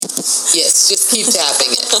Yes, just keep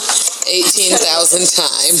tapping it. 18,000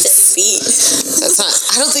 times. Steady beat. That's not,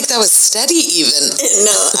 I don't think that was steady even.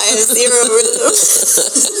 No, I have zero rhythm.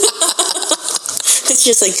 It's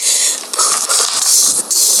just like...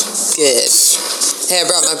 Good. Hey, I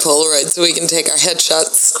brought my Polaroid so we can take our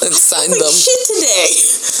headshots and sign them. Shit today.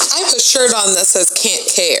 I have a shirt on that says "Can't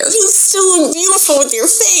Care." You still look beautiful with your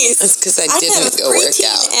face. That's because I didn't go work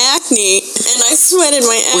out. Acne, and I sweated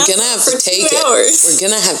my ass. We're gonna have to take it. We're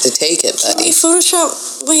gonna have to take it, buddy. Photoshop.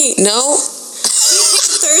 Wait. No.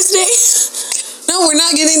 Thursday. No, we're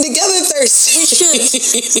not getting together Thursday.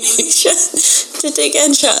 We should. To take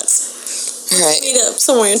headshots. All right. Meet up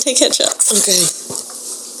somewhere and take headshots. Okay.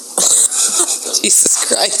 Jesus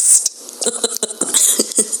Christ.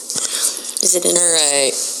 Is it in? All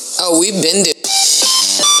right. Oh, we've been doing.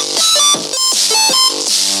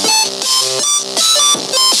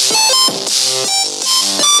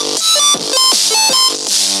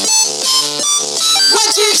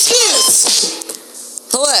 What's your excuse?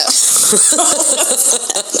 Hello.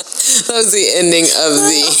 That was the ending of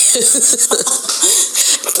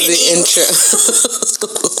the intro.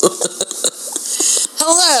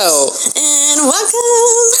 Hello. And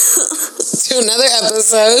welcome to another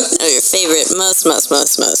episode of your favorite, most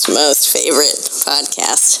favorite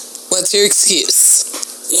podcast. What's Your Excuse?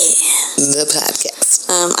 Yeah. The podcast.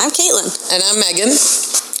 I'm Caitlin. And I'm Megan.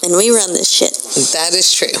 And we run this shit. That is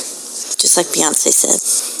true. Just like Beyonce said.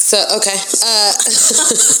 So, okay.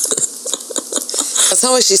 That's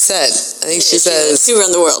not what she said. I think she says, "We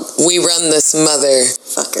run the world. We run this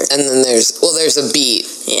motherfucker." And then there's a beat.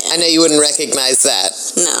 Yeah. I know you wouldn't recognize that.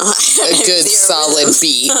 No. A good solid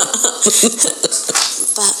beat.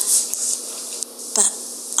 But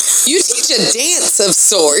you teach a dance of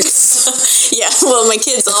sorts. Yeah, well, my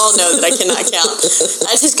kids all know that I cannot count.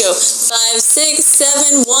 I just go 5, 6,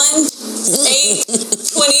 7, 1, 8,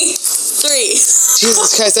 23.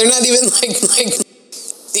 Jesus Christ, they're not even like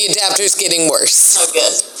the adapter's getting worse. Oh,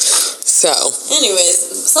 good. So.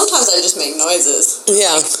 Anyways, sometimes I just make noises.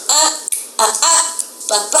 Yeah.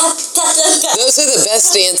 Those are the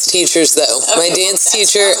best dance teachers, though. Okay, my dance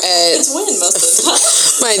teacher at kids win most of the time.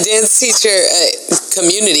 my dance teacher at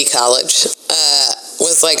community college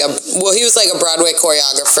was like he was like a Broadway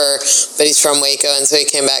choreographer, but he's from Waco, and so he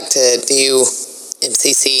came back to do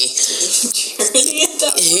MCC.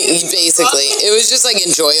 Basically, it was just like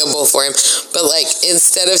enjoyable for him. But like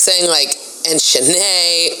instead of saying like and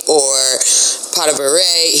Shanae or Pas de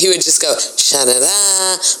Bourrée, he would just go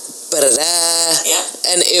sha-da-da.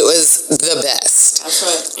 Yeah. And it was the best. That's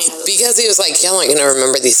right. Yeah, because he was like, y'all aren't going to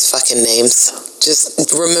remember these fucking names. Just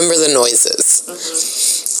remember the noises.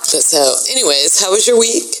 Mm-hmm. So, anyways, how was your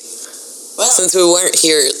week? Well, since we weren't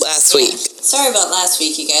here last week. Sorry about last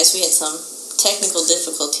week, you guys. We had some technical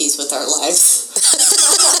difficulties with our lives.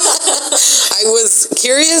 I was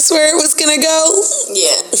curious where it was going to go.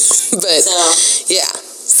 Yeah. But, yeah.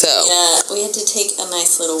 So. Yeah, we had to take a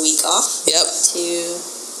nice little week off. Yep.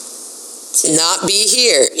 To not be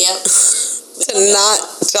here. Yep. To not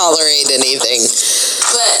tolerate anything.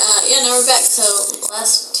 But, now we're back. So,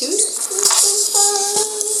 last 2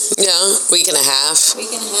 weeks? Yeah, week and a half.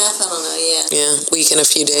 Week and a half, I don't know, yeah. Yeah, week and a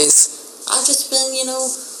few days. I've just been,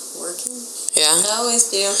 working. Yeah. I always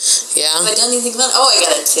do. Yeah. Have I done anything fun? Oh, I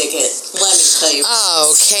got a ticket. Let me tell you.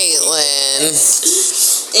 Oh, Caitlin.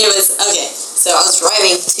 It was, okay, so I was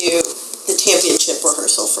driving to the championship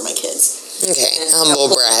rehearsal for my kids. Okay, humble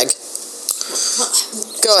brag.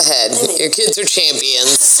 Go ahead. Your kids are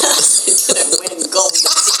champions. They didn't win gold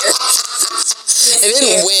this year. They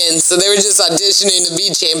didn't win, so they were just auditioning to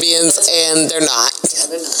be champions, and they're not.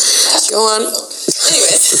 Yeah, they're not. Go on.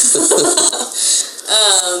 Anyways.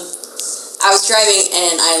 I was driving,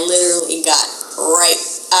 and I literally got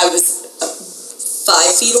I was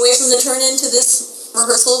 5 feet away from the turn into this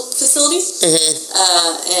rehearsal facility.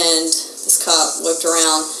 Mm-hmm. And this cop whipped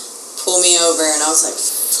around, pulled me over, and I was like,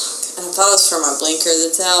 fuck. And I thought it was from my blinker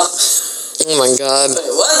that's out. Oh my God. But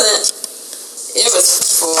it wasn't. It was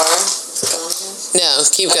for... No,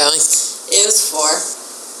 keep going. It was for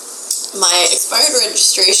my expired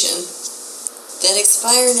registration that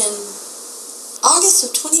expired in August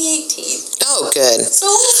of 2018. Oh, good. So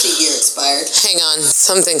almost a year expired. Hang on.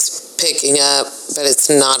 Something's picking up, but it's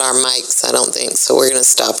not our mics, I don't think. So we're going to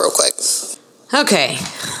stop real quick. Okay.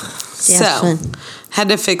 So, had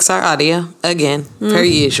to fix our audio again, per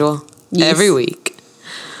usual, every week.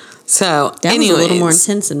 So, that was a little more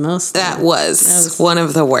intense than most. That was one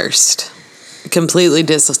of the worst. Completely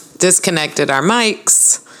disconnected our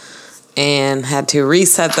mics and had to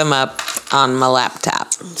reset them up on my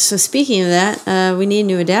laptop. So speaking of that, we need a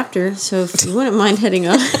new adapter. So if you wouldn't mind heading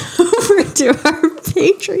over to our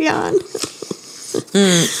Patreon.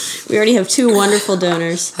 We already have 2 wonderful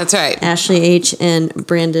donors. That's right. Ashley H. and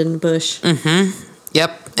Brandon Bush. Mm-hmm.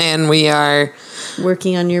 Yep. And we are...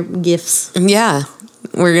 working on your gifts. Yeah.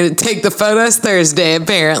 We're going to take the photos Thursday,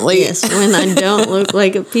 apparently. Yes, when I don't look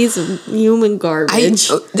like a piece of human garbage.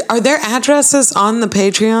 Are there addresses on the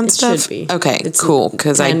Patreon stuff? Should be. Okay, it's cool.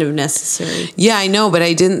 Because kind of necessary. Yeah, I know, but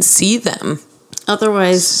I didn't see them.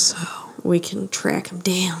 Otherwise, we can track them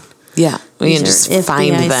down. Yeah, we can just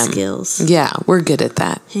find FBI them. Skills. Yeah, we're good at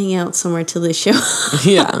that. Hang out somewhere till they show up.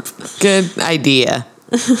 Yeah, good idea.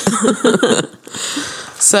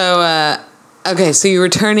 So, okay, so you were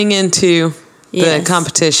turning into the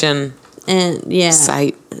competition and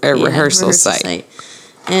site or rehearsal site.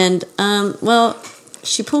 And well,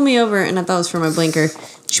 she pulled me over, and I thought it was for my blinker.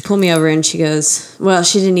 She pulled me over, and she goes, "Well,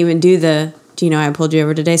 she didn't even do the. Do you know I pulled you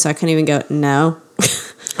over today?" So I couldn't even go. No.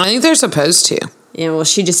 I think they're supposed to. Yeah. Well,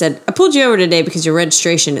 she just said, "I pulled you over today because your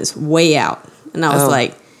registration is way out," and I was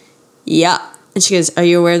like, "Yeah." And she goes, "Are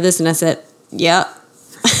you aware of this?" And I said, "Yeah."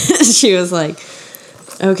 She was like,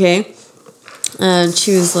 "Okay." And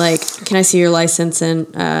she was like, "Can I see your license and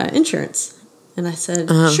insurance?" And I said,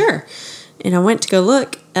 "Sure." And I went to go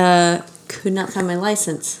look. Could not find my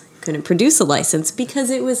license. Couldn't produce a license because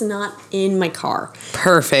it was not in my car.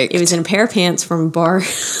 Perfect. It was in a pair of pants from a bar.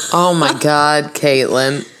 Oh my God,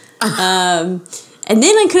 Caitlin. And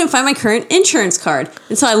then I couldn't find my current insurance card.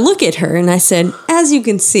 And so I look at her and I said, "As you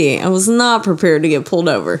can see, I was not prepared to get pulled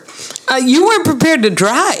over." You weren't prepared to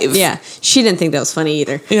drive. Yeah. She didn't think that was funny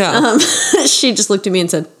either. Yeah. She just looked at me and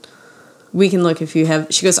said, "We can look if you have."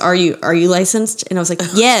 She goes, Are you licensed?" And I was like,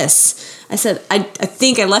 "Yes." I said, I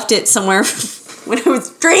think I left it somewhere when I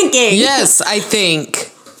was drinking. Yes, I think.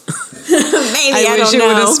 Maybe, I wish don't it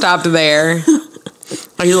would have know. stopped there.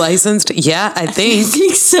 Are you licensed? Yeah, I think. I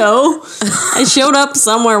think so. I showed up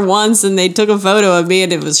somewhere once and they took a photo of me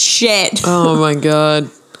and it was shit. Oh my God.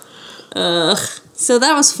 So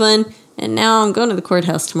that was fun. And now I'm going to the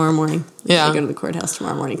courthouse tomorrow morning. Yeah. I go to the courthouse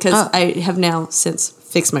tomorrow morning because I have now since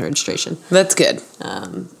fixed my registration. That's good.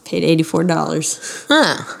 Paid $84.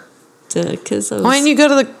 Huh. Because Why didn't you go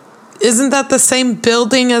to the... Isn't that the same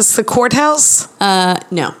building as the courthouse?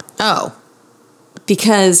 No. Oh.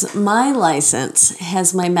 Because my license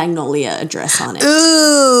has my Magnolia address on it.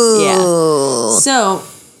 Ooh. Yeah. So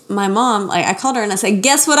my mom, I called her and I said,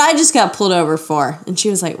 "Guess what I just got pulled over for?" And she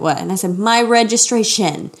was like, "What?" And I said, "My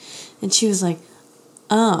registration." And she was like,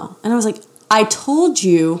 "Oh." And I was like, "I told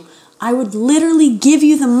you I would literally give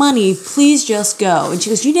you the money. Please just go." And she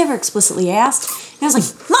goes, "You never explicitly asked." And I was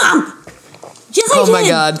like, "Mom, yes, I did. Oh my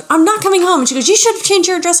God. I'm not coming home." And she goes, "You should have changed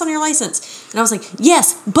your address on your license." And I was like,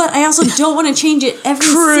 "Yes, but I also don't want to change it every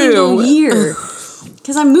single year."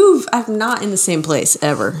 Because I'm not in the same place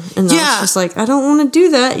ever. And I was just like, I don't want to do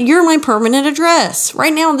that. You're my permanent address.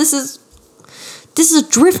 Right now, this is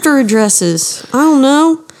drifter addresses. I don't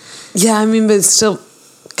know. Yeah, I mean, but it's still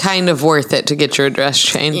kind of worth it to get your address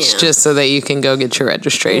changed just so that you can go get your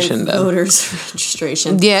registration done. Voters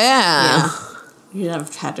registration. Yeah. You'd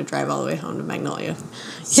have had to drive all the way home to Magnolia.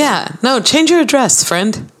 So. Yeah. No, change your address,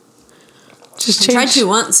 friend. Just change. I tried to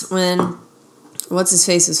once when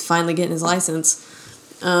what's-his-face was finally getting his license.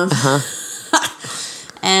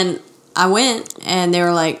 And I went, and they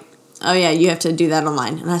were like, "Oh, yeah, you have to do that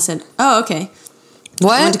online." And I said, "Oh, okay."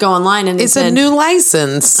 What? I went to go online, and it's a new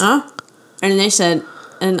license. Huh? And they said,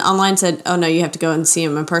 and online said, "Oh, no, you have to go and see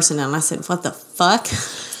him in person." And I said, "What the fuck?"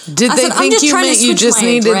 Did they think you just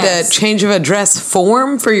needed a change of address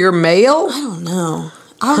form for your mail? I don't know.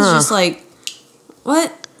 I was just like,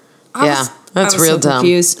 what? That's real dumb.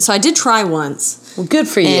 Confused. So I did try once. Well, good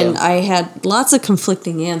for you. And I had lots of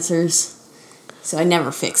conflicting answers, so I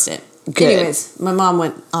never fixed it. Good. Anyways, my mom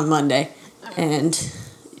went on Monday and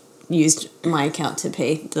used my account to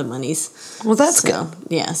pay the monies. Well, that's good.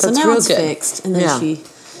 Yeah, so now it's fixed. And then she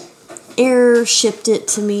air shipped it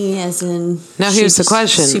to me, as in... Now here's the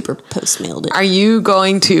question. Super post-mailed it. Are you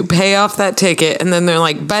going to pay off that ticket, and then they're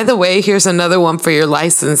like, "By the way, here's another one for your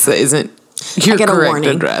license that isn't your correct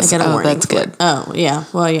address." I got a warning. That's good. Oh, yeah.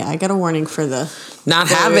 Well, yeah, I got a warning for the... Not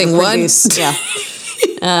having one.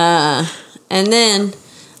 Yeah. And then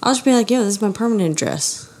I'll just be like, "Yo, this is my permanent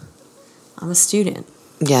address. I'm a student."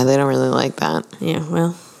 Yeah, they don't really like that. Yeah,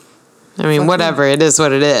 well. I mean, whatever. It is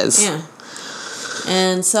what it is. Yeah.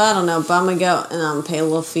 And so, I don't know, but I'm going to go and I'm going to pay a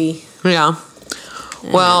little fee. Yeah.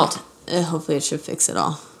 And well. Hopefully it should fix it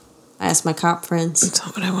all. I asked my cop friends. That's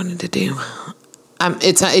not what I wanted to do.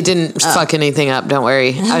 It didn't fuck anything up. Don't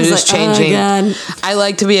worry. I was just changing. Oh, God. I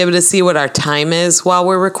like to be able to see what our time is while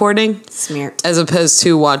we're recording. Smeared. As opposed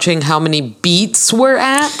to watching how many beats we're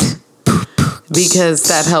at. because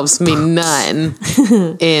that helps me none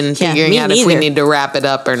in figuring out if we need to wrap it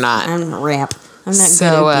up or not. I'm not good at beats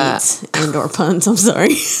and/or puns. I'm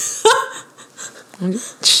sorry.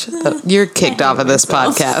 Shut up. You're kicked off of this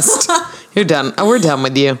podcast. You're done. We're done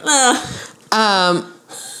with you.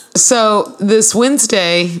 So this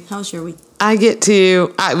Wednesday, how was your week? I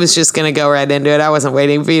was just going to go right into it. I wasn't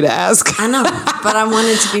waiting for you to ask. I know, but I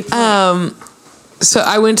wanted to be polite. So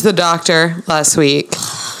I went to the doctor last week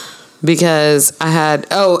because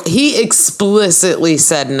he explicitly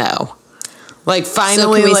said no. Like,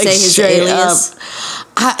 finally, so can we say his straight alias?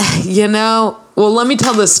 up. Well, let me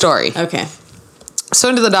tell this story. Okay. So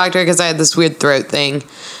I went to the doctor because I had this weird throat thing.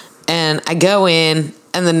 And I go in,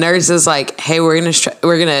 and the nurse is like, hey, we're gonna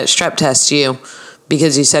strep test you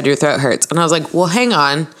because you said your throat hurts. And I was like, well, hang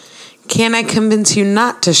on. Can I convince you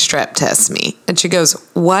not to strep test me? And she goes,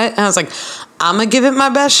 what? And I was like, I'm going to give it my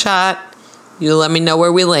best shot. You let me know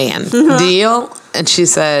where we land. Deal? And she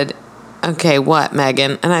said, okay, what,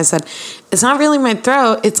 Megan? And I said, it's not really my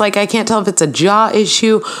throat. It's like I can't tell if it's a jaw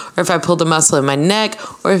issue or if I pulled a muscle in my neck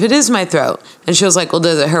or if it is my throat. And she was like, well,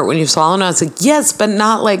 does it hurt when you swallow? And I was like, yes, but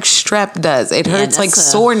not like strep does. It hurts like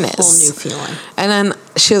soreness. Whole new feeling. And then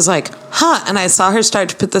she was like, huh. And I saw her start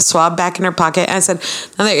to put the swab back in her pocket. And I said,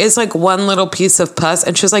 now there is like one little piece of pus.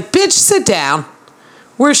 And she was like, bitch, sit down.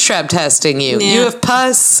 We're strep testing you. Yeah. You have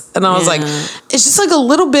pus. And I was like, it's just like a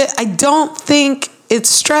little bit. I don't think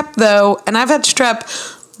it's strep though. And I've had strep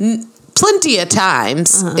plenty of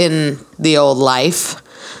times in the old life.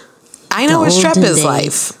 I know what strep is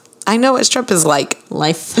like. I know what strep is like.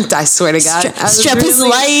 Life. I swear to God. Strep is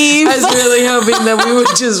life. I was really hoping that we would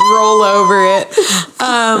just roll over it.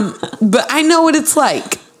 But I know what it's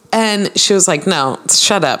like. And she was like, no,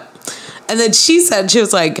 shut up. And then she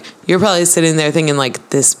was like, you're probably sitting there thinking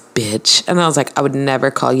like, this bitch. And I was like, I would never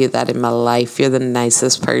call you that in my life. You're the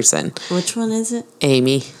nicest person. Which one is it?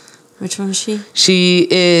 Amy. Which one is she? She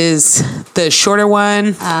is the shorter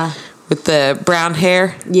one with the brown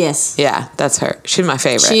hair. Yes. Yeah, that's her. She's my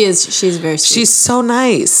favorite. She is. She's very sweet. She's so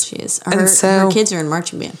nice. She is. Her kids are in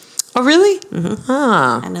marching band. Oh, really? Mm-hmm.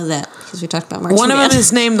 Huh. I know that because we talked about marching band. One of them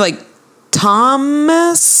is named like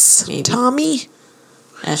Thomas? Maybe. Tommy?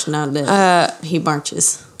 That's not that. He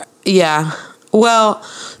marches. Yeah. Well,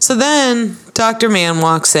 so then Dr. Mann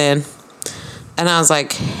walks in. And I was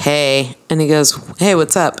like, hey. And he goes, hey,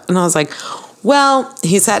 what's up? And I was like, well,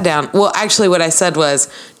 he sat down. Well, actually, what I said was,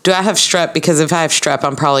 do I have strep? Because if I have strep,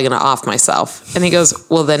 I'm probably going to off myself. And he goes,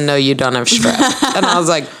 well, then no, you don't have strep. And I was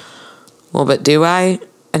like, well, but do I?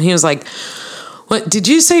 And he was like, what? Did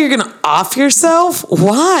you say you're going to off yourself?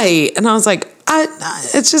 Why? And I was like,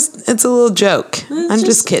 it's a little joke. I'm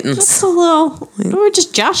just kidding. Just a little. We're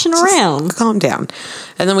just joshing around. Calm down.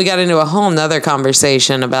 And then we got into a whole nother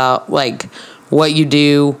conversation about like what you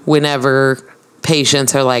do whenever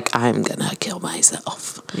patients are like, I'm gonna kill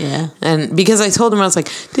myself. Yeah. And because I told him, I was like,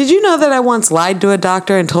 did you know that I once lied to a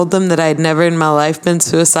doctor and told them that I had never in my life been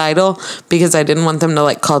suicidal because I didn't want them to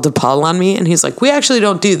like call DePaul on me? And he's like, we actually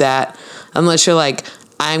don't do that unless you're like,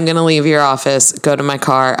 I'm going to leave your office, go to my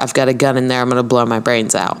car, I've got a gun in there, I'm going to blow my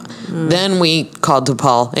brains out. Then we called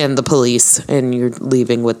DePaul and the police, and you're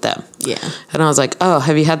leaving with them. Yeah. And I was like, oh,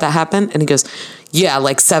 have you had that happen? And he goes, yeah,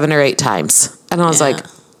 like 7 or 8 times. And I was like,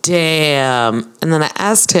 damn. And then I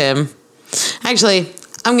asked him, actually,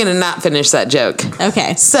 I'm going to not finish that joke.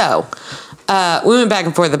 Okay. So we went back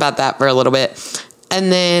and forth about that for a little bit.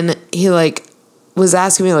 And then he like was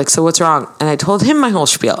asking me like, so what's wrong? And I told him my whole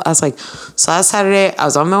spiel. I was like, so last Saturday I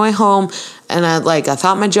was on my way home and I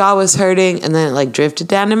thought my jaw was hurting and then it like drifted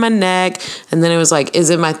down to my neck. And then it was like, is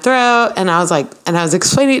it my throat? And I was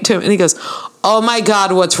explaining it to him and he goes, oh my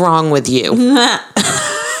God, what's wrong with you?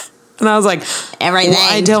 And I was like, everything.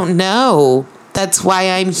 Well, I don't know. That's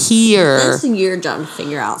why I'm here. That's your job to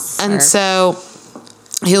figure out, sir. And so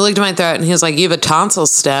he looked at my throat and he was like, you have a tonsil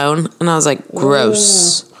stone. And I was like,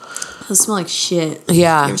 gross. It smell like shit.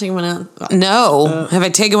 Yeah. You ever taken one out? No. Have I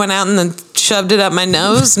taken one out and then shoved it up my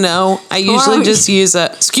nose? No. I usually just use a...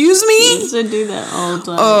 Excuse me? I used to do that all the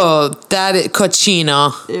time. Oh, that is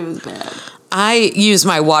cochino. It was bad. I use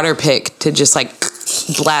my water pick to just like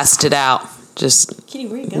blast it out. Just Kitty,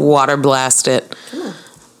 where you go? Water blast it. Come on.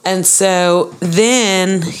 And so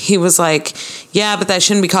then he was like, yeah, but that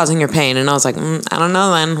shouldn't be causing your pain. And I was like, I don't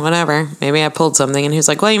know then. Whatever. Maybe I pulled something. And he was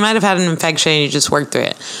like, well, you might have had an infection and you just worked through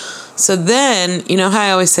it. So then, you know how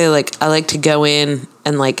I always say, like, I like to go in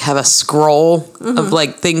and, like, have a scroll of,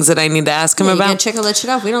 like, things that I need to ask him about? You gotta check all that shit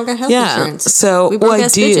off. We don't got health insurance. So, well, I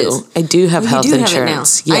do. Bitches. I do have health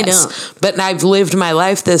insurance. Have it now. Yes. I don't. But I've lived my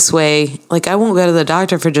life this way. Like, I won't go to the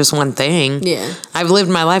doctor for just one thing. Yeah. I've lived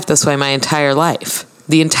my life this way my entire life.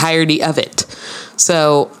 the entirety of it.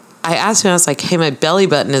 So I asked him, I was like, hey, my belly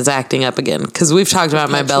button is acting up again. Because we've talked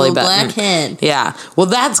about my belly button. Blackhead. Yeah. Well,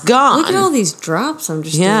 that's gone. Look at all these drops I'm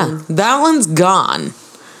just doing. That one's gone.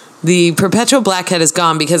 The perpetual blackhead is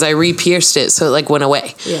gone because I re-pierced it, so it like went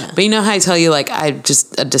away. Yeah. But you know how I tell you like I have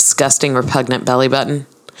just a disgusting, repugnant belly button?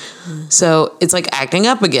 So it's like acting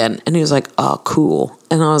up again. And he was like, oh, cool.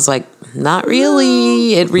 And I was like, not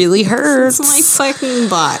really. It really hurts. It's my fucking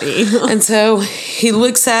body. And so he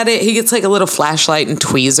looks at it. He gets like a little flashlight and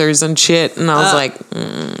tweezers and shit. And I was like,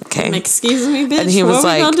 okay. Excuse me, bitch. And he was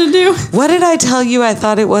like, about to do? what did I tell you I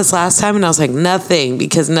thought it was last time? And I was like, nothing,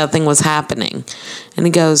 because nothing was happening. And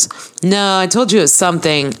he goes, no, I told you it was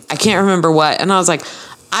something. I can't remember what. And I was like,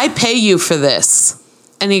 I pay you for this.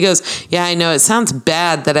 And he goes, yeah, I know. It sounds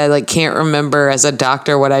bad that I like can't remember as a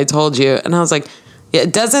doctor what I told you. And I was like, yeah,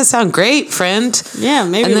 it doesn't sound great, friend. Yeah,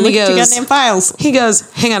 maybe and then look at your goddamn files. He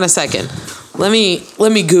goes, hang on a second. Let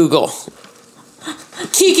me Google.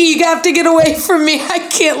 Kiki, you have to get away from me. I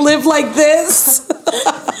can't live like this.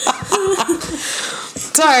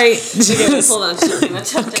 Sorry. Hold on.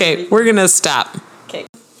 Okay, we're going to stop. Okay.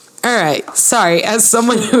 All right. Sorry. As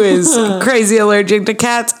someone who is crazy allergic to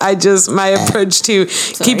cats, my approach to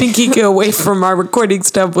keeping Kiki away from our recording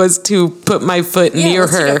stuff was to put my foot near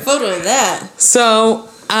her. Take a photo of that. So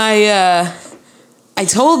I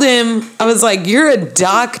told him, I was like, you're a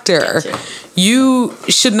doctor. You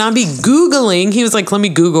should not be Googling. He was like, let me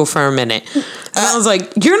Google for a minute. And I was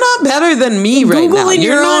like, you're not better than me right now. Googling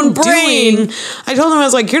your own brain. I told him, I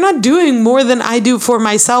was like, you're not doing more than I do for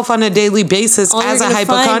myself on a daily basis as a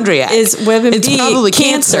hypochondriac. Is WebMD it's probably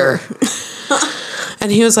cancer.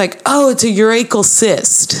 And he was like, oh, it's a urachal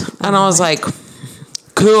cyst. And I was like,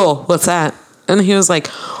 cool, what's that? And he was like,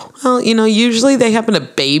 well, usually they happen to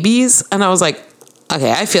babies. And I was like,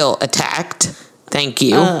 okay, I feel attacked. Thank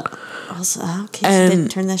you. Also, okay, so didn't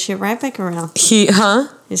turn that shit right back around.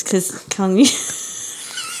 It's because calling you.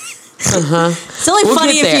 It's only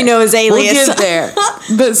funny if you know his alias. We'll get there.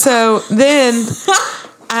 But so then,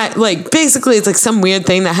 basically, it's like some weird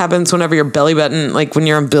thing that happens whenever your belly button, like when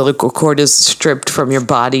your umbilical cord is stripped from your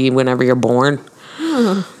body whenever you're born.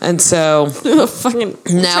 And so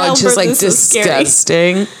now it's just like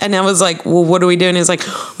disgusting. And I was like, well, what do we do? And he's like,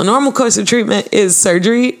 a normal course of treatment is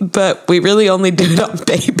surgery, but we really only do it on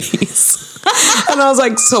babies. And I was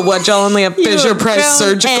like, so what? Y'all only have Fisher Price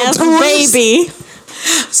surgical tools? Baby.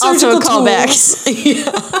 Surgical callbacks.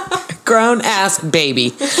 Yeah. Grown ass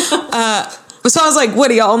baby. So I was like, what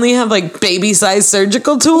do y'all only have like baby sized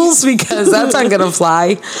surgical tools? Because that's not gonna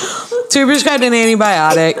fly. So he prescribed an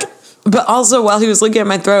antibiotic. But also, while he was looking at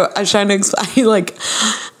my throat, I was trying to explain,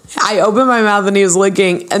 I opened my mouth and he was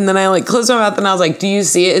licking, and then I, closed my mouth and I was like, do you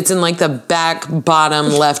see it? It's in, the back bottom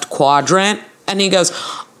left quadrant. And he goes,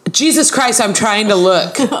 Jesus Christ, I'm trying to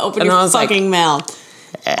look. Open your fucking mouth.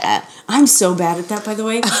 I'm so bad at that, by the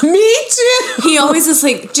way. Me too. He always is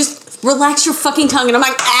like, just relax your fucking tongue. And I'm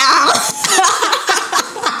like, ah.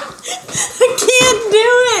 I can't do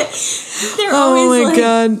it. They're always like,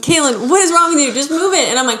 God. Kaylin, what is wrong with you? Just move it.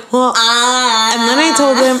 And I'm like, well, ah. And then I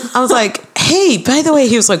told him, I was like, hey, by the way,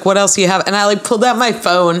 he was like, what else do you have? And I pulled out my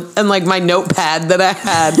phone and my notepad that I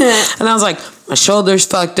had. And I was like, my shoulder's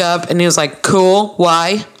fucked up. And he was like, cool.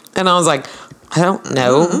 Why? And I was like, I don't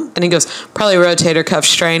know. Mm-hmm. And he goes, probably rotator cuff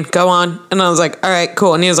strain. Go on. And I was like, all right,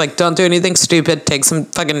 cool. And he was like, don't do anything stupid. Take some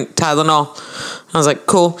fucking Tylenol. I was like,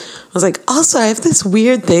 cool. I was like, also, I have this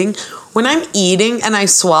weird thing. When I'm eating and I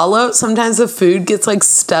swallow, sometimes the food gets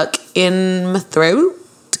stuck in my throat.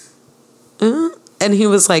 And he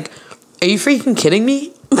was like, are you freaking kidding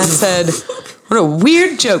me? I said, what a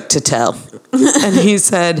weird joke to tell. And he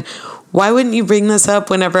said, why wouldn't you bring this up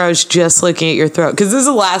whenever I was just looking at your throat? Because this is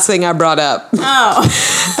the last thing I brought up. Oh.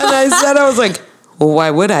 And I was like, well,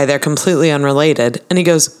 why would I? They're completely unrelated. And he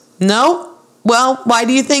goes, no. Well, why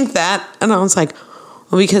do you think that? And I was like,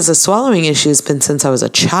 well, because the swallowing issue has been since I was a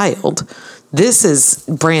child. This is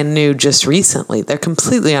brand new just recently. They're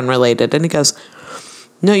completely unrelated. And he goes,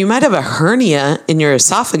 no, you might have a hernia in your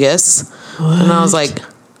esophagus. What? And I was like,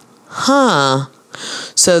 huh.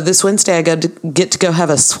 So this Wednesday I get to go have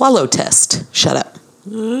a swallow test. Shut up.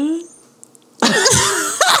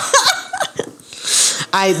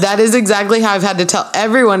 That is exactly how I've had to tell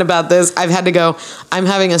everyone about this. I've had to go, I'm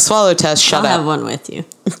having a swallow test. Shut up. I'll have one with you.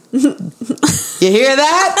 You hear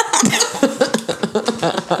that?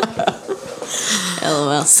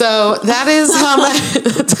 LOL. So that is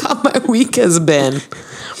that's how my week has been.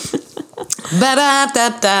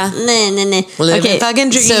 Living fucking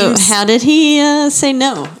dreams. So how did he say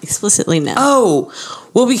no? Explicitly no. Oh,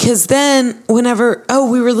 Well, because then whenever,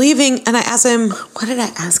 we were leaving and I asked him, what did I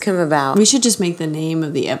ask him about? We should just make the name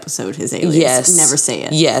of the episode his alias. Yes. Never say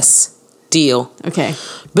it. Yes. Deal. Okay.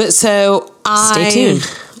 But so Stay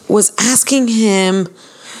tuned. was asking him,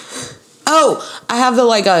 I have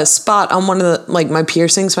a spot on one of the, my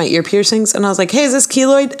piercings, my ear piercings. And I was like, hey, is this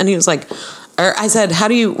keloid? And he was like, or I said, what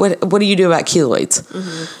do you do about keloids?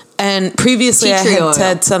 Mm-hmm. And previously I had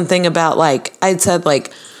said something about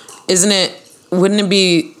wouldn't it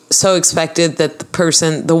be so expected that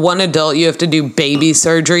the one adult you have to do baby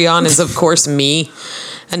surgery on is of course me?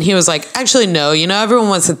 And he was like, actually, no, everyone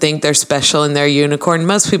wants to think they're special and they're a unicorn.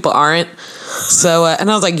 Most people aren't. So, and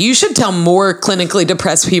I was like, you should tell more clinically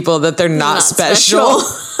depressed people that they're not special.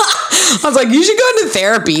 I was like, you should go into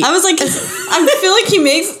therapy. I was like, I feel like he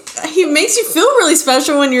makes you feel really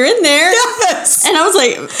special when you're in there. Yes. And I was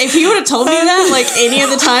like, if he would have told me that, any of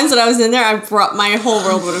the times that I was in there, my whole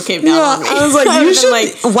world would have came down on me. I was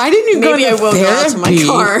like, why didn't you go into therapy? Go out to my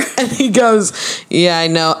car. And he goes, yeah, I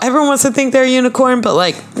know. Everyone wants to think they're a unicorn, but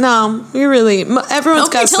no, you really, everyone's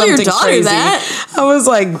got something crazy. Tell your daughter that. I was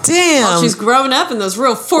like, damn. While she's growing up in those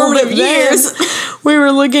real formative years. We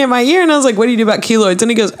were looking at my ear and I was like, what do you do about keloids?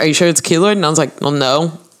 And he goes, are you sure it's keloid? And I was like, well,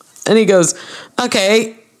 no. And he goes,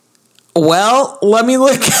 okay. Well, let me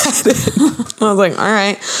look at it. I was like, all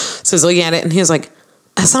right. So he's looking at it and he was like,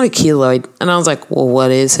 that's not a keloid. And I was like, well,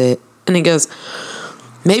 what is it? And he goes,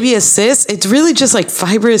 maybe a cyst. It's really just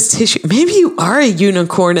fibrous tissue. Maybe you are a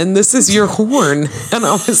unicorn and this is your horn. And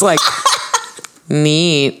I was like,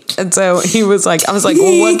 neat. And so he was like, I was like,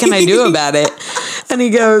 well, what can I do about it? And he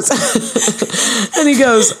goes,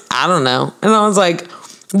 I don't know. And I was like,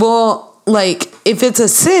 well, if it's a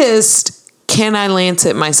cyst, can I lance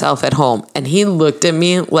it myself at home? And he looked at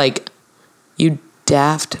me like, you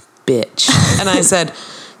daft bitch. And I said,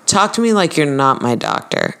 talk to me like you're not my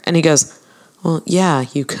doctor. And he goes, well, yeah,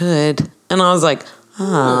 you could. And I was like,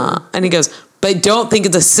 And he goes, but don't think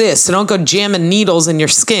it's a cyst. So don't go jamming needles in your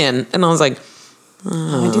skin. And I was like,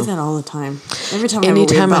 I do that all the time. Every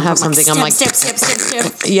time I have something, I'm like,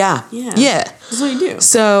 step. Yeah. That's what you do.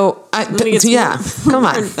 So come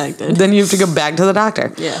on. Infected. Then you have to go back to the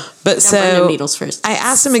doctor. Yeah. But so needles first. I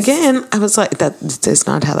asked him again. I was like, that is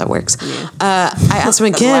not how that works. Yeah. I asked him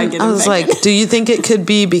again. I was like, do you think it could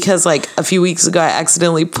be because a few weeks ago I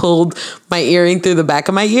accidentally pulled my earring through the back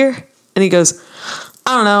of my ear? And he goes,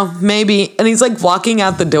 I don't know, maybe. And he's walking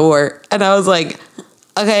out the door, and I was like,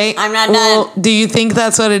 okay, I'm not done. Do you think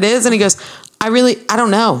that's what it is? And he goes, I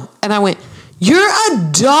don't know. And I went, you're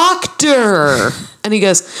a doctor. And he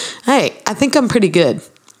goes, hey, I think I'm pretty good.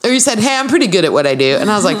 Or he said, hey, I'm pretty good at what I do.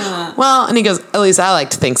 And I was like, well, and he goes, at least I like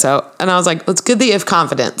to think so. And I was like, well, it's good that you have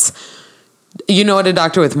confidence. You know what a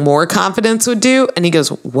doctor with more confidence would do? And he goes,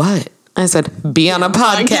 what? I said, be on a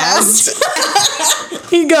podcast.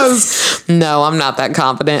 He goes, no, I'm not that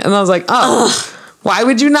confident. And I was like, why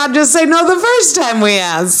would you not just say no the first time we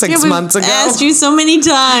asked 6 months ago? I asked you so many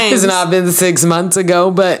times. It's not been 6 months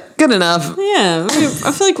ago, but good enough. Yeah,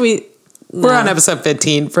 I feel like we're on episode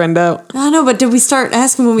 15, friendo. I know, but did we start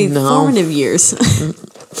asking when we formative years?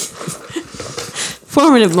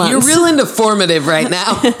 Formative months. You're real into formative right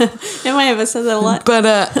now. Am I? Have I said that a lot? But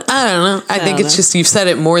I don't know. I think it's just you've said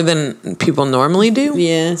it more than people normally do.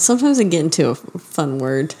 Yeah. Sometimes I get into a fun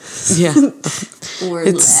word. Yeah.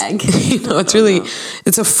 Word lag. It's really,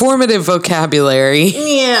 it's a formative vocabulary.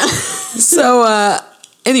 Yeah. So,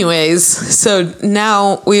 anyways, so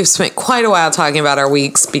now we've spent quite a while talking about our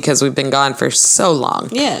weeks because we've been gone for so long.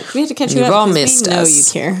 Yeah, we have to catch you up. You've all missed us. We know you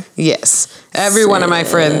care. Yes. Every one of my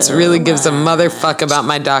friends really gives a motherfuck about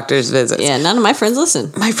my doctor's visits. Yeah, none of my friends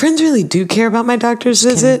listen. My friends really do care about my doctor's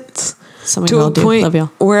visits. To a point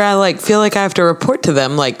where I feel like I have to report to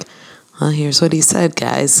them well, here's what he said,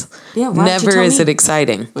 guys. Yeah, never is it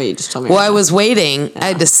exciting. Well, you just told me. Well, I was waiting. Yeah. I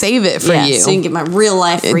had to save it for you. So you can get my real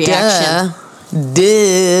life reaction.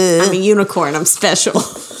 Duh. I'm a unicorn. I'm special.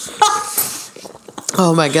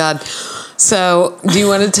 Oh my God. So, do you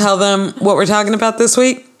want to tell them what we're talking about this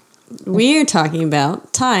week? We're talking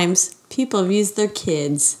about times people have used their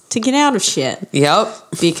kids to get out of shit. Yep.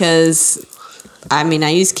 Because, I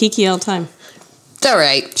use Kiki all the time. All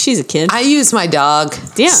right. She's a kid. I use my dog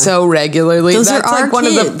so regularly. Those That's are our one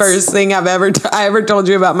kids. of the first thing I ever told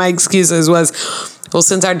you about my excuses was, well,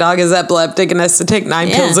 since our dog is epileptic and has to take 9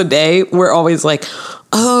 pills a day, we're always like,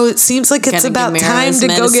 oh, it seems like it's about time to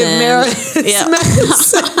go get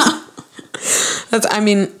medicine.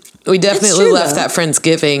 We definitely left that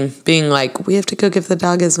Friendsgiving being like, we have to go give the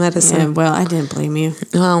dog his medicine. Yeah, well, I didn't blame you.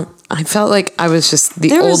 Well, I felt like I was just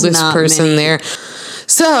the oldest person there.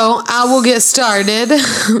 So I will get started.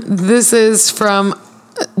 This is from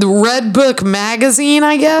the Red Book magazine,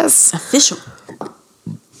 I guess. Official.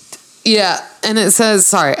 Yeah, and it says,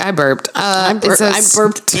 sorry, I burped. I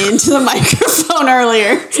burped into the microphone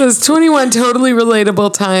earlier. It says 21 totally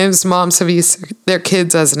relatable times moms have used their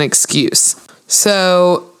kids as an excuse.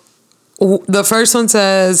 So the first one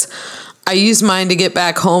says, I use mine to get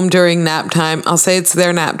back home during nap time. I'll say it's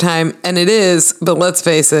their nap time, and it is, but let's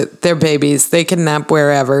face it, they're babies. They can nap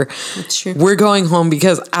wherever. That's true. We're going home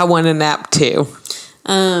because I want to nap too.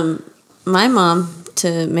 My mom,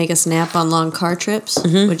 to make us nap on long car trips,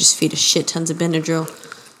 would just feed us shit tons of Benadryl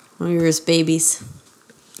when we were as babies.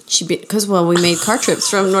 Because we made car trips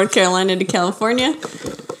from North Carolina to California,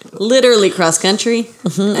 literally cross country,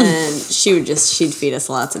 and she'd feed us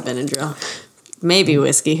lots of Benadryl, maybe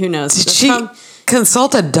whiskey, who knows? Did she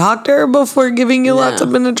consult a doctor before giving you lots of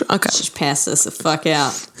Benadryl? Okay, she passed us the fuck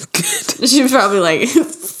out. Good. She was probably like,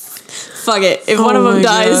 fuck it, if one of them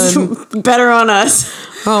dies, better on us.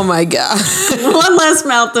 Oh my God. One less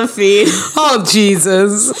mouth to feed. Oh,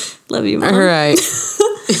 Jesus. Love you, Mom. All right.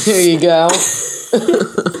 Here you go.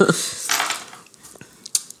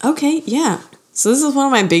 Okay, yeah. So this is one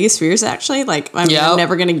of my biggest fears, actually. Like, I'm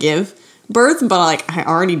never going to give birth, but like, I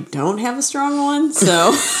already don't have a strong one,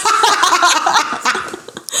 so...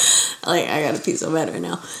 like, I gotta pee so bad right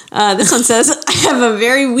now. This one says, I have a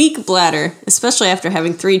very weak bladder, especially after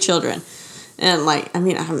having 3 children. And, like, I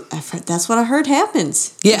mean, I've heard, that's what I heard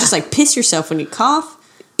happens. Yeah. You just, like, piss yourself when you cough.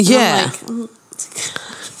 Yeah.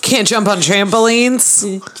 Can't jump on trampolines.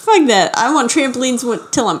 Fuck that. I want trampolines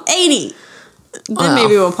till I'm 80. Then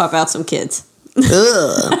maybe we'll pop out some kids.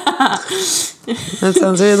 That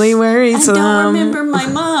sounds really worrisome. I don't remember my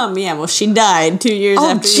mom. Yeah, well, she died 2 years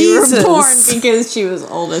after Jesus. you were born because she was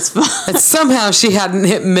old as fuck. And somehow she hadn't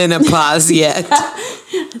hit menopause yet.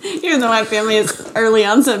 Even though my family is early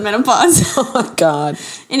onset menopause. Oh my God.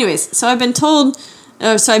 Anyways, so I've been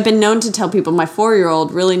known to tell people my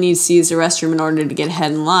 4-year-old really needs to use the restroom in order to get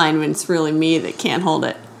ahead in line when it's really me that can't hold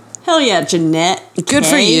it. Hell yeah, Jeanette. Good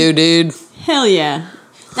for you, dude. Hell yeah.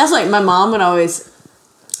 That's like my mom would always,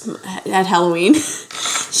 at Halloween,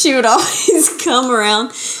 she would always come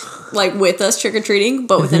around, like, with us trick-or-treating,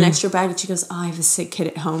 but with an extra bag, and she goes, oh, I have a sick kid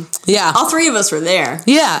at home. Yeah. All 3 of us were there.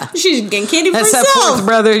 Yeah. She's getting candy for herself. That's that 4th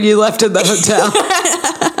brother you left at the hotel.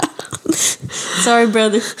 Sorry,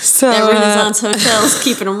 brother. So, that Renaissance hotel's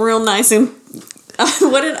keeping them real nice and...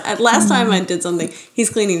 last time I did something,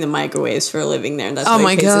 he's cleaning the microwaves for a living there, and that's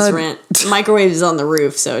why he pays his rent. The microwave is on the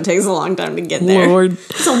roof, so it takes a long time to get there. Lord.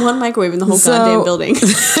 It's on one microwave in the whole goddamn building.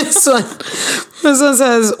 This one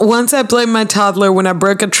says, once I blamed my toddler when I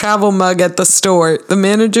broke a travel mug at the store. The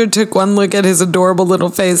manager took one look at his adorable little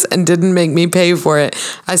face and didn't make me pay for it.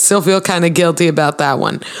 I still feel kind of guilty about that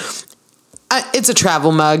one. It's a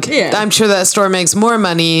travel mug. Yeah. I'm sure that store makes more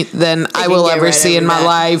money than I will ever see in my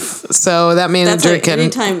life. So that manager can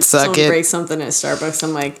anytime suck someone it. breaks something at Starbucks,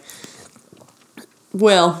 I'm like,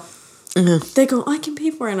 well, they go, I can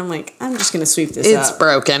pay for it. And I'm like, I'm just going to sweep this up. It's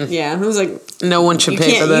broken. Yeah. I was like, no one should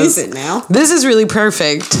pay for this. You can't use it now. This is really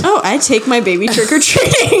perfect. Oh, I take my baby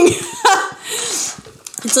trick-or-treating.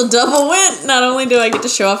 It's a double win. Not only do I get to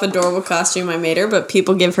show off adorable costume I made her, but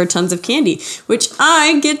people give her tons of candy, which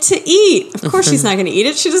I get to eat. Of course she's not going to eat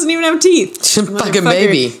it. She doesn't even have teeth. She's a fucking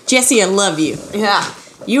baby. Jessie, I love you. Yeah.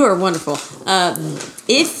 You are wonderful.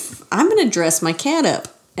 If I'm going to dress my cat up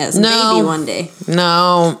as a baby one day.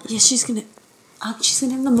 No. Yeah, she's going to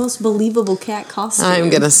have the most believable cat costume.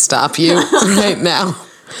 I'm going to stop you right now.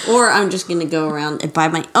 Or I'm just going to go around and buy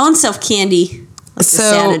my own self candy like the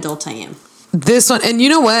sad adult I am. This one, and you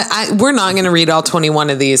know what? We're not going to read all 21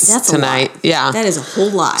 of these tonight. Yeah. That is a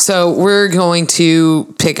whole lot. So we're going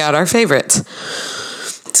to pick out our favorites.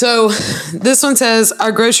 So this one says,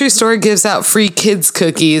 our grocery store gives out free kids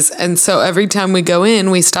cookies. And so every time we go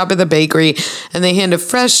in, we stop at the bakery and they hand a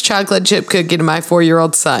fresh chocolate chip cookie to my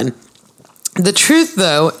 4-year-old son. The truth,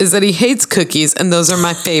 though, is that he hates cookies, and those are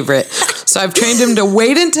my favorite. So I've trained him to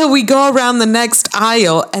wait until we go around the next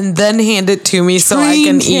aisle and then hand it to me so I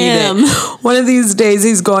can eat it. One of these days,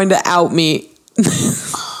 he's going to out me.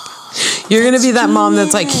 You're going to be that mom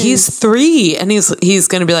that's like, he's 3, and he's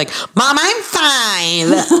going to be like, Mom, I'm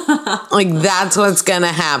 5. Like, that's what's going to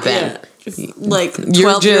happen. Yeah. Like,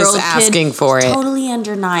 you're just asking kid, for it. Totally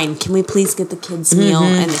under 9. Can we please get the kids' meal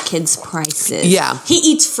and the kids' prices? Yeah. He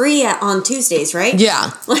eats free on Tuesdays, right?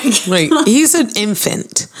 Yeah. Like he's an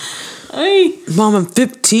infant. Hey. Mom, I'm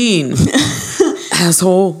 15.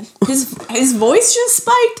 Asshole. His voice just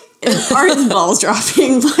spiked. Are his balls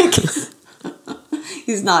dropping? Like,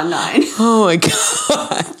 he's not 9. Oh my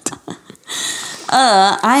God.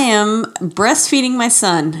 I am breastfeeding my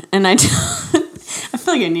son, and I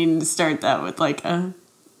feel like I needed to start that with like a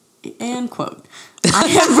and quote, I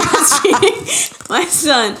am breastfeeding my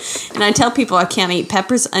son, and I tell people I can't eat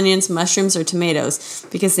peppers, onions, mushrooms, or tomatoes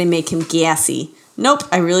because they make him gassy. Nope,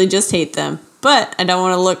 I really just hate them. But I don't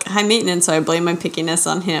want to look high maintenance, so I blame my pickiness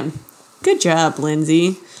on him. Good job,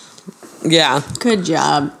 Lindsay. Yeah. Good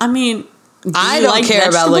job. I mean, I don't care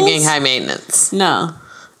about looking high maintenance. No.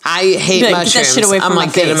 I hate like, mushrooms. get that shit away from I'm my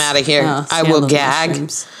like, get face. them out of here. Oh, I will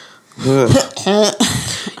gag.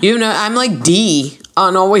 You know, I'm like D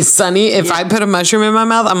on Always Sunny. If I put a mushroom in my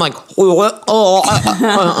mouth, I'm like,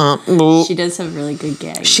 She does have really good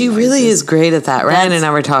gags. She really is great at that. Ryan and I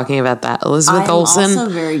were talking about that. Elizabeth Olsen. I'm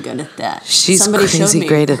also very good at that. She's Somebody crazy showed me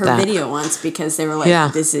great at her that. video once because they were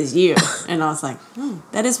like, this is you. And I was like,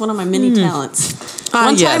 that is one of my many talents.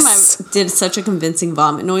 One time I did such a convincing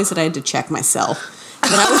vomit noise that I had to check myself.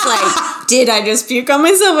 But I was like, did I just puke on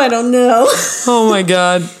myself? I don't know. Oh my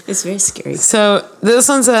God. It's very scary. So this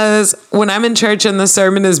one says, when I'm in church and the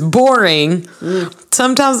sermon is boring,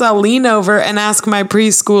 sometimes I'll lean over and ask my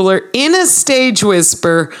preschooler in a stage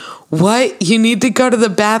whisper, what, you need to go to the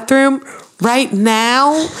bathroom right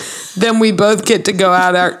now? Then we both get to go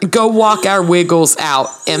walk our wiggles out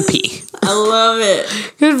and pee. I love it.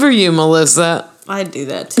 Good for you, Melissa. I'd do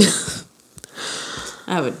that too.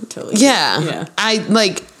 I would totally. Yeah.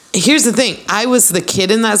 Here's the thing. I was the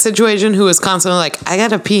kid in that situation who was constantly like, I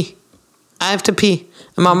gotta pee. I have to pee.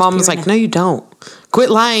 And my mom was like, no, you don't. Quit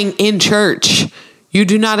lying in church. You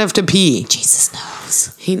do not have to pee. Jesus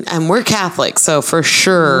knows. And we're Catholic, so for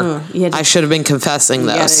sure I should have been confessing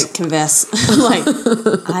those. You gotta confess. Like,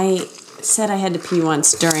 I said I had to pee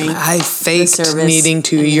once during I faked the service needing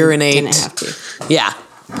to urinate. Didn't have to. Yeah.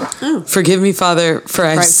 Oh. Forgive me, Father, for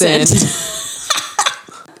I've sinned.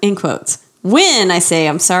 In quotes. When I say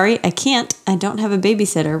I'm sorry, I can't, I don't have a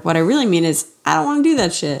babysitter, what I really mean is I don't want to do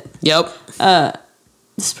that shit. Yep.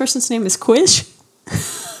 This person's name is Quish.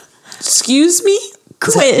 Excuse me?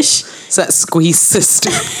 Quish. Is that Squeeze Sister?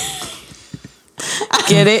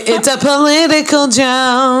 Get it? It's a political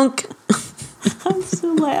joke. I'm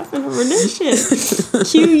still laughing over this shit.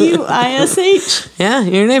 Quish. Yeah,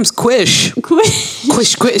 your name's Quish. Quish.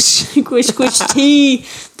 Quish, Quish. Quish T.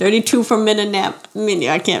 32 from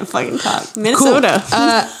I can't fucking talk. Minnesota. Cool.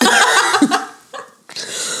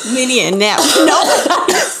 Minneapolis. No,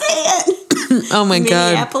 say it. Oh my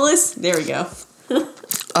God. Minneapolis. There we go.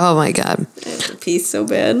 Oh my God. I have to pee so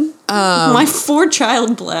bad. My 4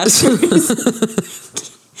 child blasters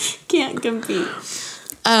can't compete.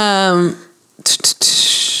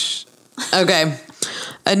 Okay.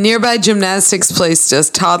 A nearby gymnastics place does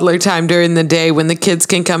toddler time during the day when the kids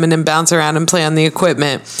can come in and bounce around and play on the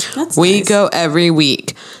equipment. We nice. go every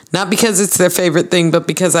week. Not because it's their favorite thing, but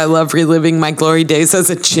because I love reliving my glory days as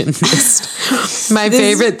a gymnast. My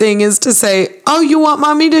favorite thing is to say, oh, you want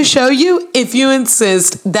mommy to show you? If you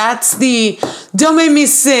insist, that's the, don't make me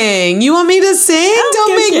sing. You want me to sing?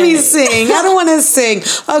 Don't make me sing. I don't want to sing.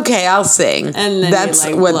 Okay, I'll sing. And then that's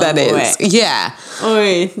what that is. Yeah.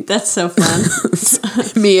 Oy, that's so fun.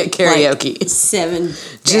 Me at karaoke. Like 7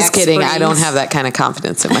 Just kidding. springs. I don't have that kind of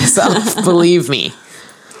confidence in myself. Believe me.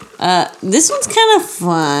 This one's kind of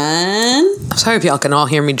fun. I'm sorry if y'all can all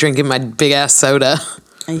hear me drinking my big ass soda.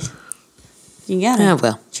 You got it. Oh,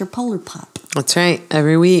 well. It's your Polar Pop. That's right.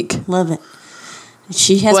 Every week. Love it.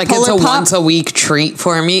 She has like Polar it's a Pop. once a week treat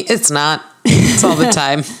for me. It's not. It's all the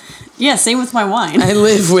time. Yeah, same with my wine. I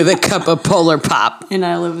live with a cup of Polar Pop. And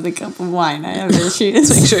I live with a cup of wine. I have issues.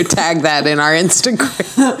 Make sure to tag that in our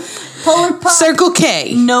Instagram. Polar Pop. Circle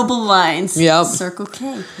K. Noble Wines. Yep. Circle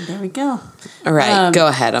K. There we go. All right, go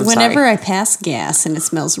ahead. I'm whenever sorry. I pass gas and it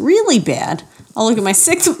smells really bad, I'll look at my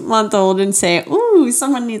 6-month-old and say, ooh,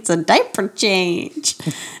 someone needs a diaper change.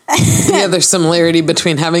 Yeah, there's similarity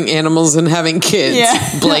between having animals and having kids.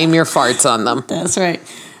 Yeah. Blame your farts on them. That's right.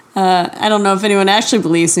 I don't know if anyone actually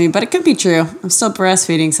believes me, but it could be true. I'm still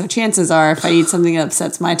breastfeeding, so chances are if I eat something that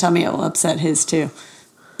upsets my tummy, it will upset his too.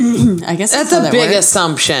 I guess that's a big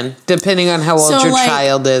assumption, depending on how old your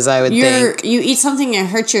child is, I would think. You eat something and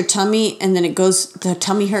it hurts your tummy, and then the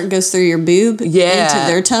tummy hurt goes through your boob into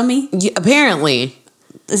their tummy? Yeah, apparently.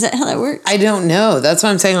 Is that how that works? I don't know. That's what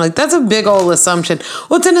I'm saying. Like, that's a big old assumption.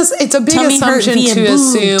 Well, it's a big tummy assumption to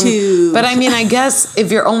assume. Tube. But I mean, I guess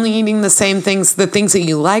if you're only eating the same things, the things that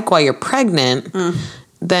you like while you're pregnant,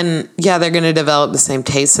 then, yeah, they're going to develop the same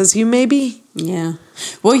taste as you, maybe. Yeah.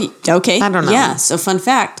 Well, okay. I don't know. Yeah. So, fun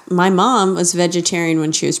fact, my mom was vegetarian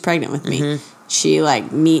when she was pregnant with me. Mm-hmm. She,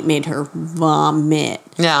 meat made her vomit.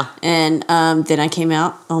 Yeah. And then I came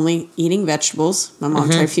out only eating vegetables. My mom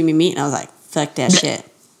tried to feed me meat, and I was like, fuck that shit.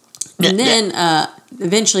 And then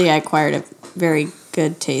eventually I acquired a very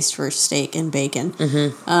good taste for steak and bacon.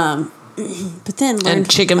 But then learned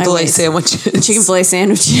chicken fillet sandwiches. Chicken fillet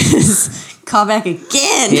sandwiches. Call back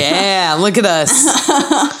again. Yeah, look at us.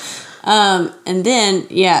 And then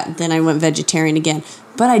I went vegetarian again.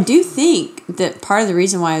 But I do think that part of the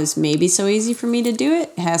reason why it was maybe so easy for me to do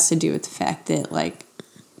it has to do with the fact that, like,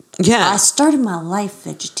 I started my life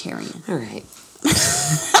vegetarian. All right.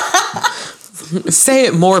 Say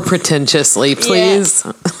it more pretentiously, please.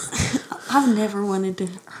 Yeah. I've never wanted to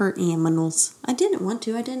hurt animals. I didn't want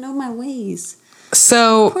to. I didn't know my ways.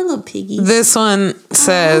 So, poor little piggies. This one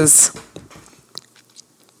says...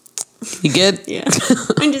 You good? Yeah.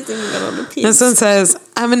 I'm just thinking about all the pigs. This one says,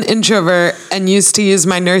 I'm an introvert and used to use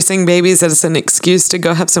my nursing babies as an excuse to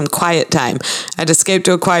go have some quiet time. I'd escape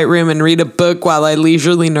to a quiet room and read a book while I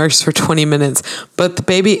leisurely nursed for 20 minutes. But the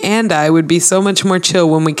baby and I would be so much more chill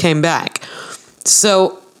when we came back.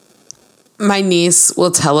 So my niece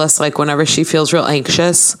will tell us, like, whenever she feels real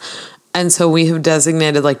anxious. And so we have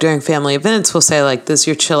designated, like, during family events, we'll say, like, this is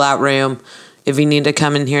your chill out room. If you need to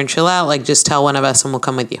come in here and chill out, like, just tell one of us and we'll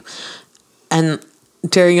come with you. And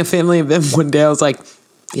during a family event one day, I was like,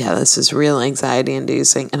 yeah, this is real anxiety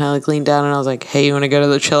inducing. And I, like, leaned down and I was like, hey, you want to go to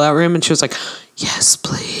the chill out room? And she was like, yes,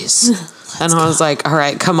 please. And I was like, all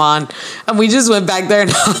right, come on. And we just went back there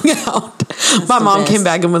and hung out. That's my mom came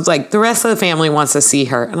back and was like, the rest of the family wants to see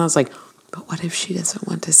her. And I was like, but what if she doesn't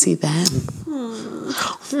want to see them?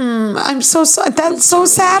 I'm so sorry. That's so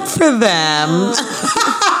sad for them.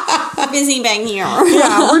 Busy back here.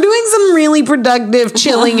 Yeah, we're doing some really productive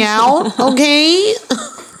chilling out, okay?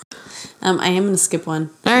 I am going to skip one.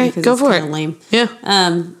 All right, go for it. Lame. Yeah.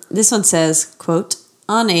 This one says, quote,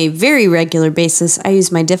 on a very regular basis, I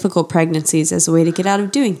use my difficult pregnancies as a way to get out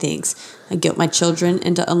of doing things. I guilt my children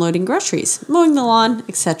into unloading groceries, mowing the lawn,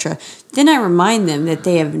 etc. Then I remind them that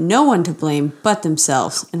they have no one to blame but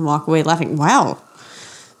themselves and walk away laughing. Wow.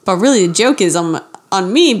 But really the joke is on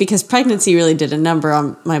me because pregnancy really did a number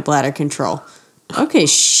on my bladder control. Okay,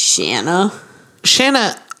 Shanna.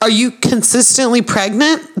 Shanna, are you consistently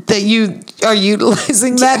pregnant that you are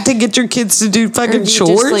utilizing that to get your kids to do fucking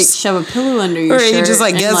chores? Just like shove a pillow under your shirt. Or are you just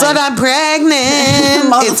like, guess what? I'm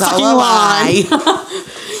pregnant. It's all a lie.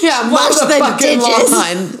 Yeah, wash the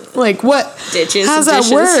ditches. Like, what? Ditches. How's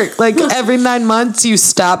that work? Like, every 9 months you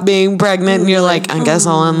stop being pregnant and you're like, I guess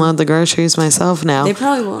I'll unload the groceries myself now. They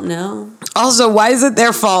probably won't know. Also, why is it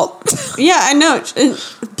their fault? Yeah, I know.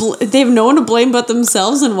 They have no one to blame but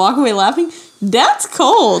themselves and walk away laughing. That's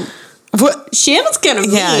cold. What? Shanna's kind of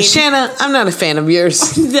mean. Yeah, Shanna, I'm not a fan of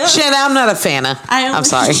yours. Shanna, I'm not a fan of. I'm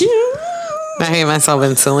sorry. I hate myself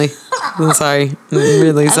instantly. I'm sorry. I'm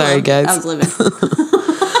really sorry, guys. I was living.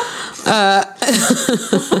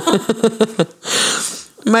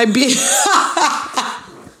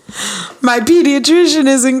 My pediatrician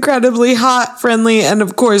is incredibly hot, friendly, and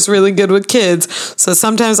of course really good with kids. So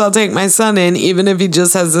sometimes I'll take my son in, even if he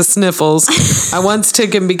just has the sniffles. I once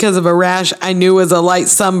took him because of a rash I knew was a light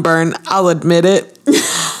sunburn. I'll admit it.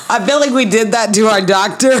 I feel like we did that to our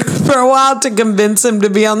doctor for a while to convince him to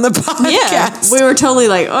be on the podcast. Yeah, we were totally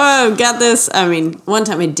like, oh, got this. I mean, one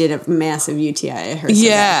time I did a massive UTI. I heard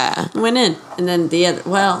yeah. Went in. And then the other,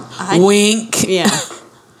 wink. Yeah.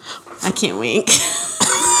 I can't wink.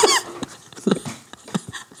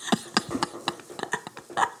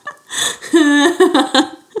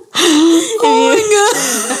 Oh my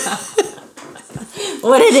God.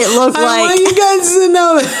 What did it look like? I want you guys to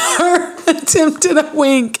know that her attempt at a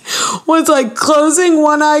wink was like closing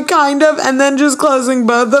one eye kind of and then just closing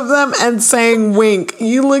both of them and saying wink.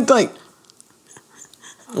 You looked like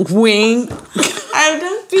wink. I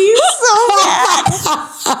would be so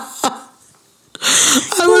bad.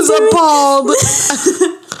 I was appalled.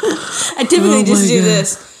 I typically just do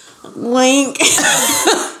this. Wink.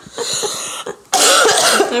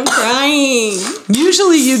 I'm crying.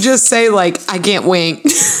 Usually you just say like, I can't wink.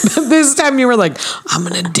 But this time you were like, I'm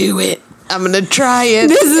going to do it. I'm going to try it.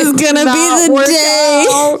 This is going to be the day.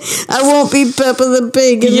 I won't be Peppa the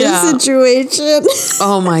Pig in this situation.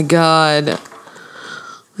 Oh my God.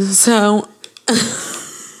 So...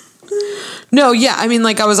 No, yeah, I mean,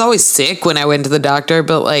 like, I was always sick when I went to the doctor,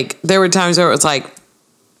 but, like, there were times where it was like,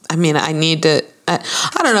 I mean, I need to, I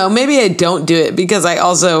don't know, maybe I don't do it because I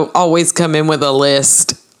also always come in with a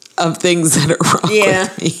list of things that are wrong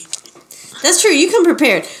with me. That's true, you come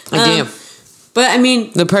prepared. I do. But, I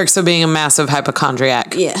mean... The perks of being a massive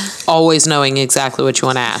hypochondriac. Yeah. Always knowing exactly what you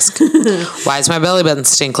want to ask. Why does my belly button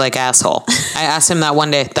stink like asshole? I asked him that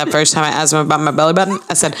one day. That first time I asked him about my belly button,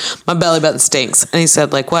 I said, my belly button stinks. And he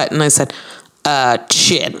said, like, what? And I said,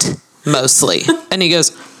 shit, mostly. And he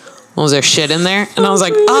goes, Was there shit in there? And I was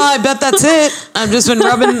like, I bet that's it. I've just been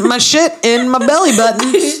rubbing my shit in my belly button.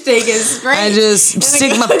 I just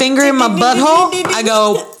stick my finger in my butthole. I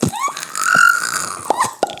go,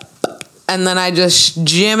 and then I just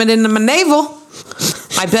jam it into my navel.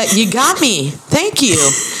 I bet you got me. Thank you.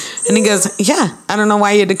 And he goes, yeah, I don't know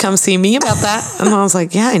why you had to come see me about that. And I was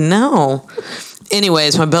like, yeah, I know.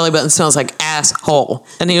 Anyways, my belly button smells like asshole.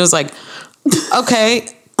 And he was like, okay,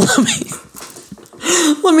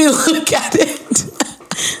 let me look at it.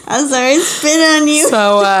 I'm sorry, I spit on you.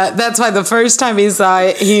 So that's why the first time he saw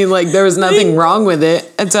it, there was nothing wrong with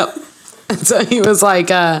it. And so he was like,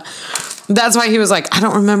 that's why he was like, I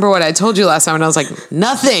don't remember what I told you last time. And I was like,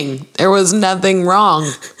 nothing. There was nothing wrong.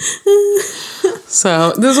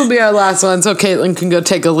 So this will be our last one. So Caitlin can go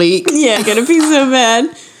take a leak. Yeah, gonna be so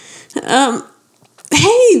bad.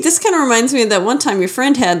 Hey, this kind of reminds me of that one time your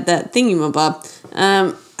friend had that thingamabob.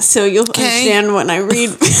 So you'll understand when I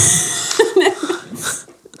read. It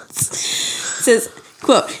says,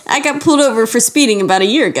 quote, I got pulled over for speeding about a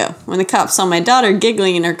year ago. When the cop saw my daughter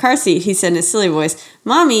giggling in her car seat, he said in a silly voice,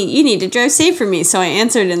 Mommy, you need to drive safe for me. So I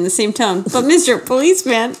answered in the same tone, but Mr.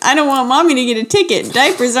 Policeman, I don't want Mommy to get a ticket.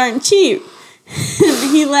 Diapers aren't cheap.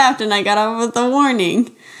 He laughed and I got off with a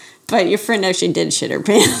warning. But your friend actually did shit her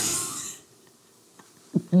pants.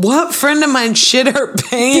 What friend of mine shit her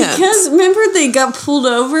pants? Because remember they got pulled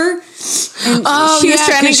over and she was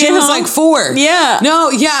trying to get she was like 4. Yeah. No,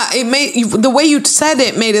 yeah, it made the way you said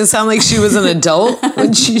it made it sound like she was an adult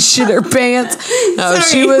when she shit her pants. No, Sorry,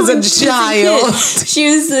 she was a child.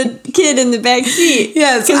 She was the kid in the back seat.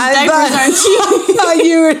 Yes, diapers aren't cheap. I thought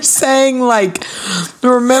you were saying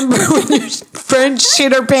remember when your friend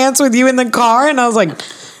shit her pants with you in the car? And I was like,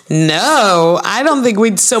 no, I don't think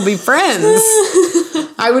we'd still be friends.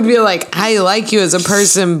 I would be like, I like you as a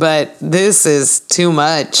person, but this is too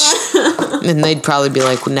much. And they'd probably be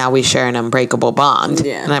like, well, now we share an unbreakable bond.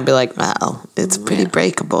 Yeah. And I'd be like, well, it's pretty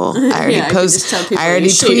breakable. I already I already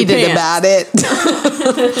tweeted about it.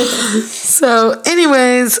 So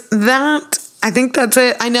anyways, I think that's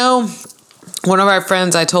it. I know one of our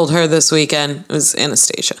friends, I told her this weekend, it was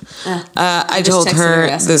Anastasia. I told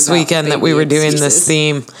her this weekend that we were doing this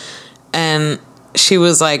theme, and she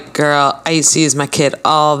was like, girl, I used to use my kid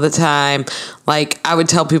all the time. I would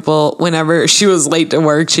tell people whenever she was late to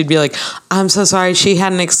work, she'd be like, I'm so sorry, she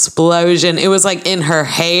had an explosion. It was in her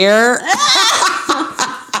hair.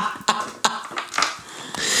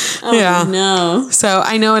 Oh, yeah. No. So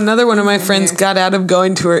I know another one of my friends got out of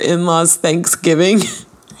going to her in-laws Thanksgiving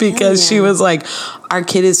because she was like, our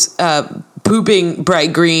kid is pooping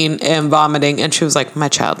bright green and vomiting. And she was like, my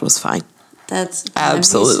child was fine. That's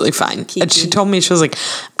absolutely fine. Kiki. And she told me, she was like,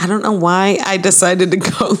 I don't know why I decided to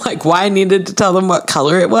go, why I needed to tell them what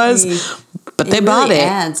color it was, but they bought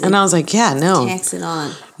it. And I was like, yeah, no. Tax it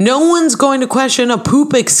on. No one's going to question a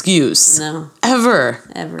poop excuse. No. Ever.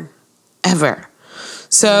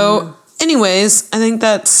 So, anyways, I think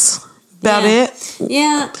that's about it.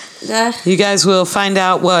 Yeah. You guys will find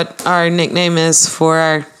out what our nickname is for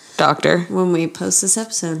our doctor when we post this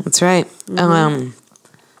episode. That's right. Mm-hmm.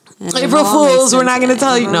 April Fools, we're not going to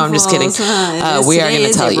tell you. No, I'm just kidding. We are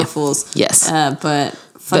going to tell you. Fools. Yes. But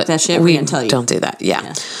fuck that shit. We're going to tell you. Don't do that.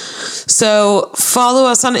 Yeah. So follow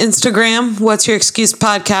us on Instagram. What's Your Excuse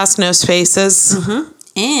Podcast? No spaces. Mm-hmm.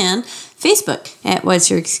 And Facebook at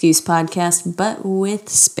What's Your Excuse Podcast, but with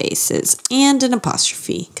spaces and an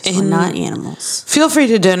apostrophe because we're not animals. Feel free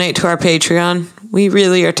to donate to our Patreon. We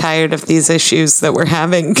really are tired of these issues that we're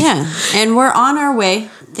having. Yeah. And we're on our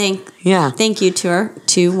way. Thank you to our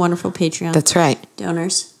 2 wonderful Patreon. That's right.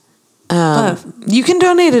 Donors. You can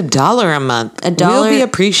donate $1 a month. $1. We'll be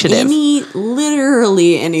appreciative.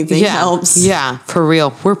 Literally anything helps. Yeah, for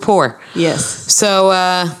real. We're poor. Yes. So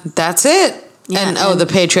that's it. Yeah, and the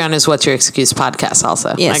Patreon is What's Your Excuse Podcast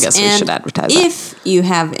also. Yes, I guess we should advertise that. If you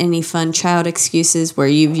have any fun child excuses where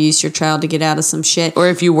you've used your child to get out of some shit. Or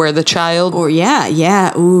if you were the child. Or ooh,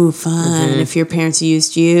 fun. Mm-hmm. If your parents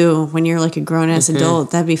used you when you're a grown-ass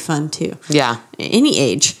adult, that'd be fun too. Yeah. Any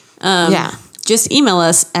age. Just email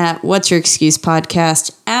us at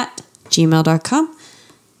what'syourexcusepodcast@gmail.com.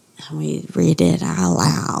 We read it out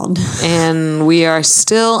loud. And we are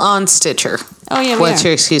still on Stitcher. Oh, yeah, What's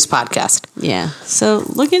Your Excuse Podcast? Yeah. So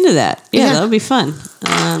look into that. Yeah, that'll be fun.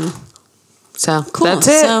 So cool. That's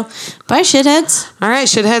it. So bye, shitheads. All right,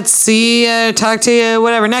 shitheads. See you. Talk to you.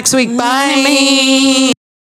 Whatever. Next week. Bye.